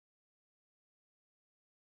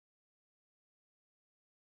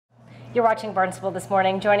You're watching Barnstable this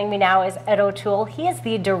morning. Joining me now is Ed O'Toole. He is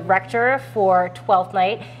the director for Twelfth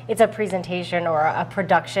Night. It's a presentation or a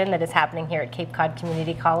production that is happening here at Cape Cod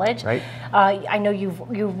Community College. Right. I know you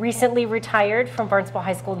recently retired from Barnstable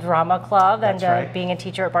High School Drama Club. That's and right. Being a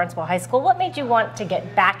teacher at Barnstable High School. What made you want to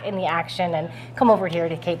get back in the action and come over here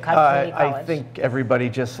to Cape Cod Community College? I think everybody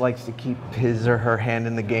just likes to keep his or her hand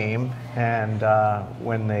in the game, and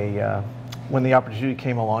when the opportunity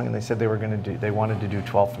came along and they said they wanted to do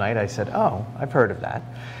Twelfth Night, I said, oh, I've heard of that,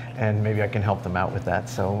 and maybe I can help them out with that.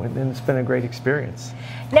 So it's been a great experience.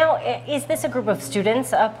 Now, is this a group of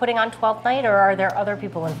students putting on Twelfth Night, or are there other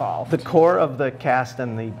people involved? The core of the cast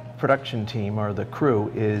and the production team, or the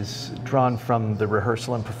crew, is drawn from the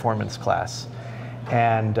rehearsal and performance class.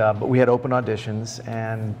 And but we had open auditions,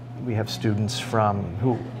 and we have students from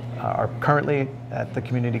who are currently at the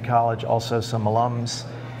community college, also some alums,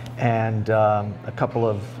 and a couple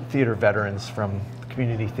of theater veterans from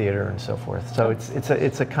community theater and so forth. So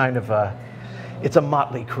it's a kind of it's a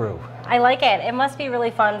motley crew. I like it. It must be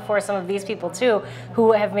really fun for some of these people too,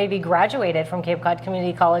 who have maybe graduated from Cape Cod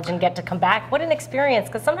Community College and get to come back. What an experience,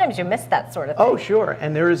 because sometimes you miss that sort of thing. Oh, sure.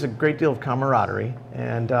 And there is a great deal of camaraderie,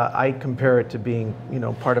 and I compare it to being,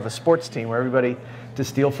 part of a sports team where everybody, to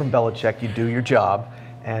steal from Belichick, you do your job,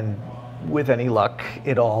 and with any luck,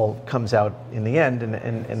 it all comes out in the end,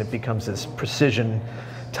 and it becomes this precision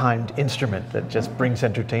timed instrument that just brings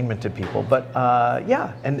entertainment to people. But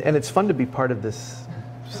yeah, and it's fun to be part of this,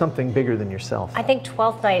 something bigger than yourself. I think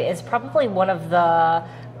Twelfth Night is probably one of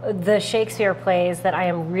the Shakespeare plays that I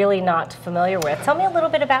am really not familiar with. Tell me a little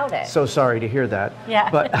bit about it. So sorry to hear that.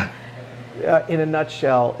 Yeah. But in a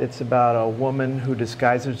nutshell, it's about a woman who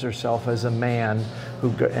disguises herself as a man,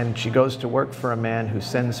 and she goes to work for a man who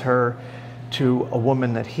sends her to a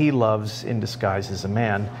woman that he loves in disguise as a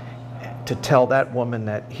man, to tell that woman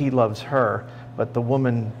that he loves her, but the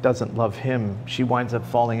woman doesn't love him. She winds up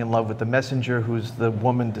falling in love with the messenger, who's the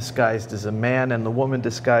woman disguised as a man, and the woman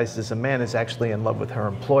disguised as a man is actually in love with her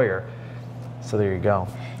employer. So there you go.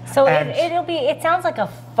 So it sounds like a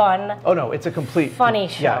fun, oh no, it's a complete funny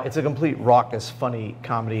show. Yeah, it's a complete raucous, funny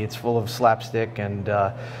comedy. It's full of slapstick, and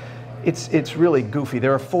it's really goofy.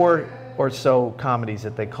 There are 4 or so comedies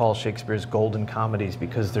that they call Shakespeare's golden comedies,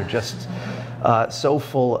 because they're just so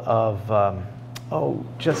full of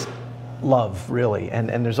just love, really.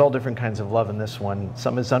 And there's all different kinds of love in this one.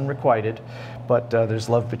 Some is unrequited, but there's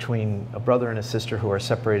love between a brother and a sister who are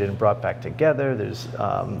separated and brought back together. There's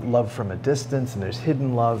love from a distance, and there's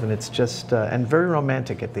hidden love, and it's just and very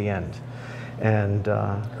romantic at the end. And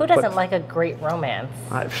who doesn't like a great romance?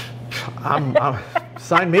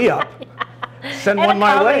 Sign me up. Send and one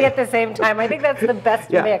my way. At the same time, I think that's the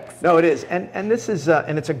best yeah. mix. No, it is, and this is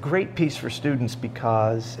and it's a great piece for students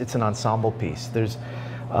because it's an ensemble piece. There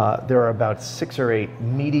are about 6 or 8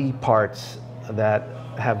 meaty parts that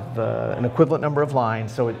have an equivalent number of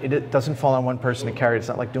lines, so it doesn't fall on one person to carry it. It's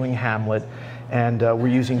not like doing Hamlet, and we're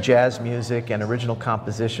using jazz music and original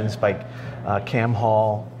compositions by Cam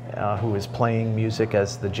Hall, who is playing music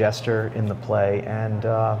as the jester in the play, and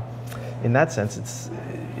in that sense, it's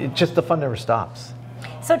just the fun never stops.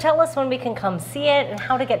 So tell us when we can come see it and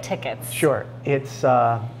how to get tickets. Sure. It's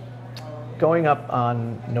going up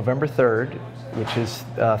on November 3rd, which is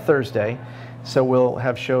Thursday. So we'll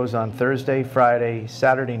have shows on Thursday, Friday,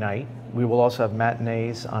 Saturday night. We will also have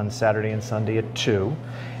matinees on Saturday and Sunday at 2.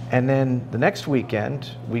 And then the next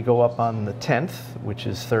weekend, we go up on the 10th, which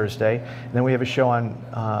is Thursday. And then we have a show on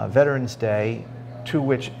Veterans Day, to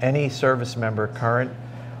which any service member, current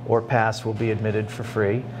or past, will be admitted for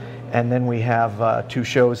free. And then we have 2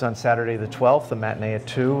 shows on Saturday the 12th, a matinee at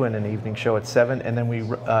 2 and an evening show at 7. And then we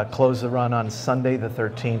close the run on Sunday the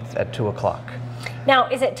 13th at 2 o'clock. Now,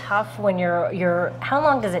 is it tough when how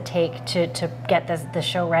long does it take to get the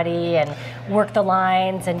show ready and work the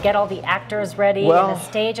lines and get all the actors ready and the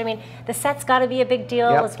stage? I mean, the set's got to be a big deal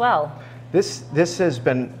as well. This has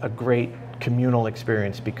been a great communal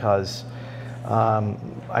experience because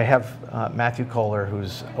I have Matthew Kohler,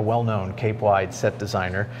 who's a well-known Cape-wide set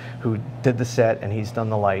designer, who did the set, and he's done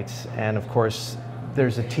the lights. And of course,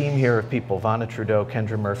 there's a team here of people, Vanna Trudeau,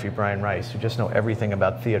 Kendra Murphy, Brian Rice, who just know everything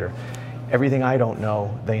about theater. Everything I don't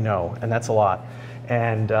know, they know, and that's a lot.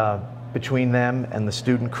 And between them and the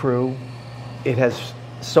student crew, it has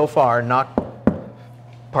so far knocked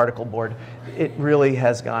particle board. It really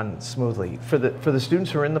has gone smoothly. For the students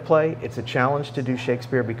who are in the play, it's a challenge to do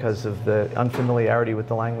Shakespeare because of the unfamiliarity with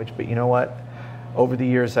the language, but you know what? Over the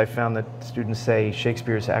years, I've found that students say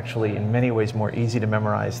Shakespeare is actually in many ways more easy to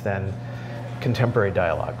memorize than contemporary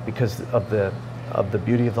dialogue because of the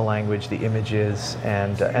beauty of the language, the images,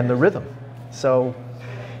 and the rhythm. So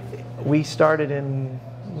we started in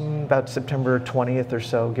about September 20th or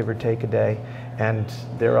so, give or take a day, and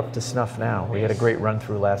they're up to snuff now. We had a great run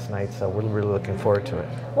through last night, so we're really looking forward to it.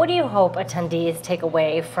 What do you hope attendees take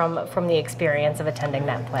away from the experience of attending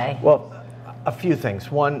that play? Well, a few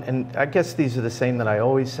things. One, and I guess these are the same that I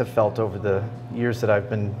always have felt over the years that I've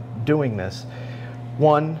been doing this.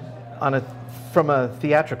 One, from a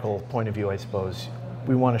theatrical point of view, I suppose,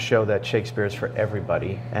 we want to show that Shakespeare is for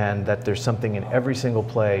everybody and that there's something in every single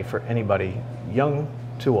play for anybody, young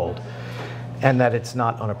to old, and that it's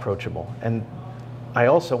not unapproachable. And I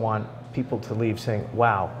also want people to leave saying,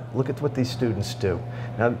 wow, look at what these students do.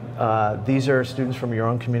 Now, these are students from your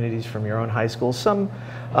own communities, from your own high schools, some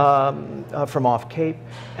from off Cape,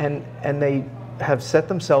 and they have set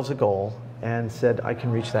themselves a goal and said, I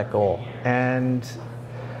can reach that goal. And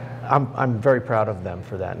I'm very proud of them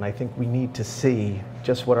for that, and I think we need to see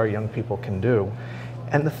just what our young people can do.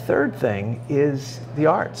 And the third thing is the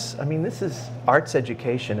arts. I mean, this is arts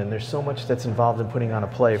education, and there's so much that's involved in putting on a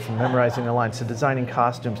play, from memorizing the lines to designing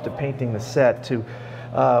costumes to painting the set to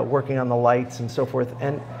working on the lights and so forth.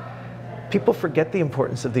 And people forget the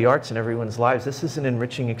importance of the arts in everyone's lives. This is an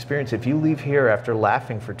enriching experience. If you leave here after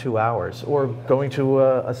laughing for 2 hours, or going to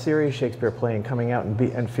a serious Shakespeare play and coming out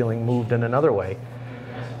and feeling moved in another way,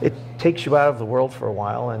 it takes you out of the world for a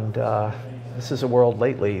while. And this is a world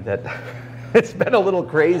lately that it's been a little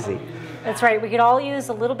crazy. That's right. We could all use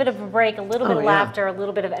a little bit of a break, a little bit of laughter, a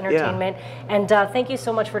little bit of entertainment. Yeah. And thank you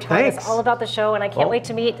so much for telling us all about the show. And I can't wait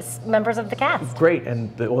to meet members of the cast. Great.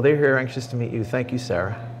 And they're here anxious to meet you. Thank you,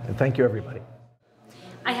 Sarah. And thank you, everybody.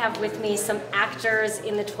 I have with me some actors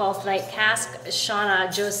in the 12th Night cast,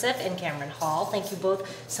 Shauna Joseph and Cameron Hall. Thank you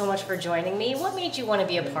both so much for joining me. What made you want to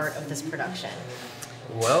be a part of this production?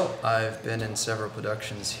 Well, I've been in several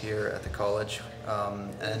productions here at the college,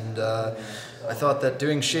 and I thought that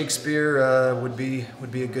doing Shakespeare would be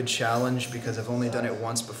a good challenge, because I've only done it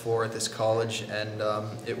once before at this college, and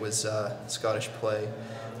it was a Scottish play,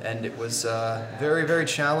 and it was very, very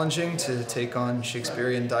challenging to take on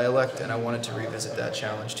Shakespearean dialect, and I wanted to revisit that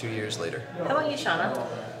challenge 2 years later. How about you, Shauna?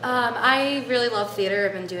 I really love theater.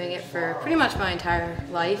 I've been doing it for pretty much my entire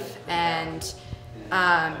life, and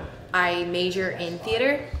I major in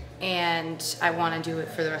theater, and I want to do it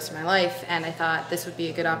for the rest of my life, and I thought this would be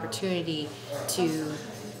a good opportunity to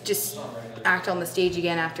just act on the stage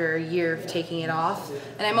again after a year of taking it off.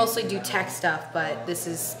 And I mostly do tech stuff, but this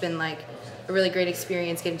has been like a really great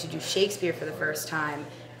experience getting to do Shakespeare for the first time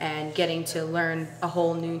and getting to learn a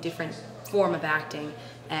whole new different form of acting.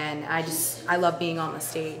 And I love being on the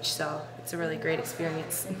stage, so it's a really great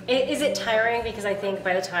experience. Is it tiring? Because I think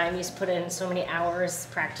by the time you put in so many hours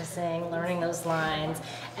practicing, learning those lines,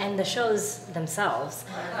 and the shows themselves,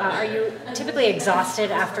 are you typically exhausted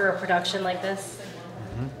after a production like this?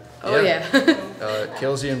 Mm-hmm. Oh yeah. It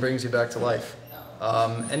kills you and brings you back to life.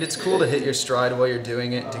 And it's cool to hit your stride while you're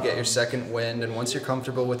doing it, to get your second wind, and once you're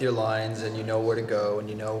comfortable with your lines and you know where to go and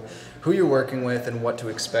you know who you're working with and what to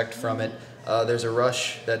expect from it, there's a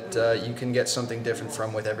rush that you can get something different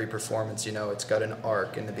from with every performance. You know, it's got an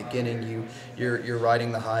arc. In the beginning, you're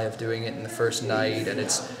riding the high of doing it in the first night, and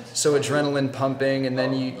it's so adrenaline pumping, and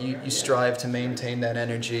then you strive to maintain that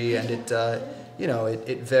energy, and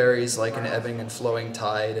it varies like an ebbing and flowing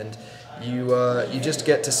tide, and you just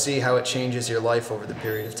get to see how it changes your life over the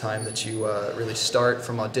period of time that you really start,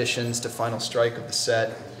 from auditions to final strike of the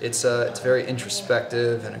set. It's very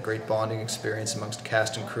introspective and a great bonding experience amongst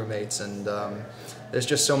cast and crewmates, and there's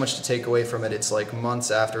just so much to take away from it. It's like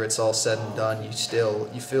months after it's all said and done, you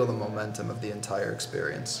feel the momentum of the entire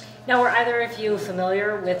experience. Now, were either of you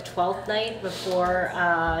familiar with Twelfth Night before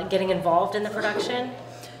getting involved in the production?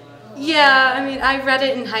 Yeah, I mean, I read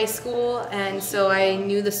it in high school, and so I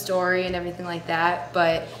knew the story and everything like that,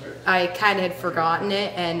 but I kind of had forgotten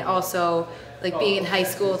it, and also, like, being in high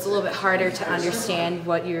school, it's a little bit harder to understand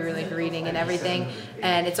what you're, like, reading and everything,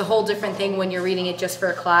 and it's a whole different thing when you're reading it just for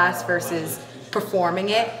a class versus performing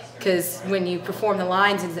it, because when you perform the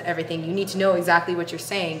lines and everything, you need to know exactly what you're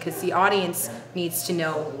saying, because the audience needs to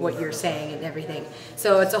know what you're saying and everything.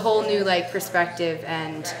 So it's a whole new, like, perspective,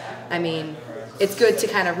 and, I mean, it's good to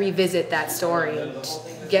kind of revisit that story and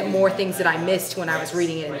get more things that I missed when I was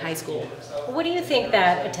reading it in high school. What do you think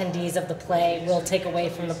that attendees of the play will take away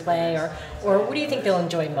from the play, or what do you think they'll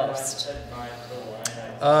enjoy most?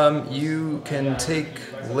 You can take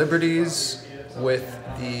liberties with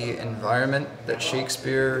the environment that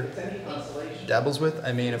Shakespeare dabbles with.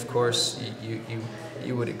 I mean, of course,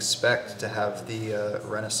 you would expect to have the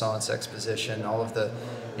Renaissance exposition, all of the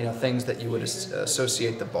things that you would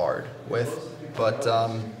associate the bard with. But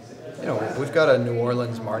you know, we've got a New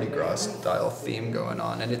Orleans Mardi Gras style theme going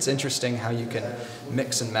on, and it's interesting how you can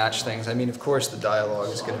mix and match things. I mean, of course, the dialogue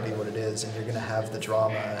is going to be what it is, and you're going to have the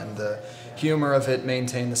drama and the humor of it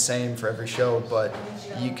maintain the same for every show, but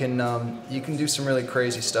you can do some really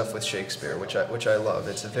crazy stuff with Shakespeare, which I love.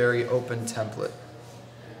 It's a very open template.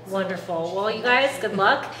 Wonderful. Well, you guys, good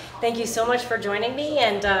luck. Thank you so much for joining me,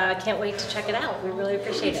 and can't wait to check it out. We really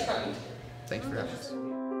appreciate it. Thank you for having us.